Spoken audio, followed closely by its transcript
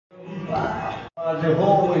The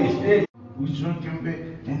hallway stick. We drinking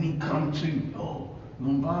bit, then he come to you, oh, you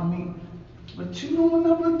gonna buy me? But you don't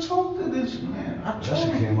never talk to this man. I That told shit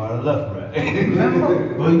him. came out of left, right?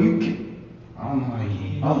 Remember? But you can I'm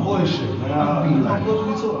like, I voice shit, man. I be like, I'm supposed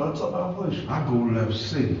to be talking. I talk about voice shit. I go left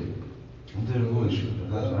city. I did a voice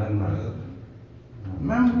shit. That's why I know.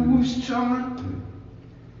 Remember we was chilling?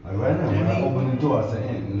 Like right now, when I open the door, I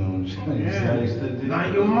say, you know, you see how they stood there?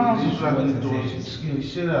 Now your mom was at the door, she scared the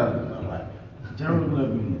shit out of me. I'm like, Gerald let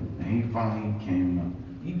me in. And he finally came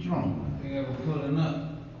up. He drunk. They ever pulling up,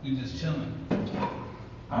 we just chilling.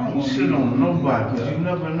 I don't shit on nobody, cause you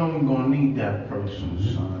never know you're gonna need that person,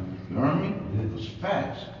 son. You hear me? It's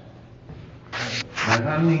facts. Like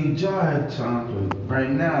I need y'all at times, but right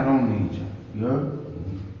now I don't need you. You heard?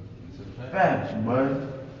 Facts, bud.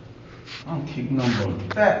 I don't kick no more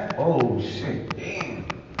fact. Oh shit, damn.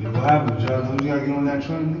 What happened, John? You gotta get on that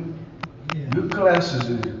train? Your classes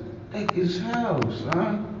is thick as hell,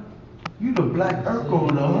 son. You the black Urkel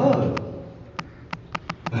of the hood.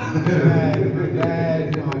 My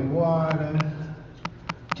water.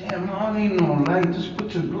 Damn, I don't need no light. Just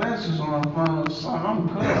put your glasses on and find the sun. I'm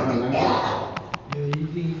good, man. Yeah, you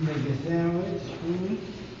think you make a sandwich for me?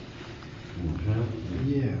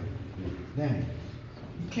 Yeah. Thanks.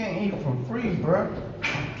 You can't eat for free, bruh.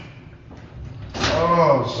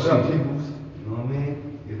 Oh, What's up, shit. peoples? You know what I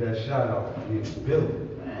mean? Get that shot out. Get Billy.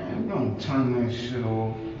 Man, we gonna turn that shit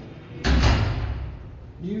off.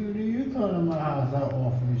 You come to my house, I'll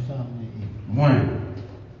offer you something to eat. When?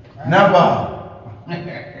 Never.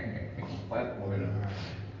 Fuck with him.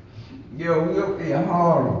 Yo, we up there in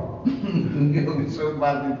Harlem. Yo, so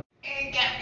about to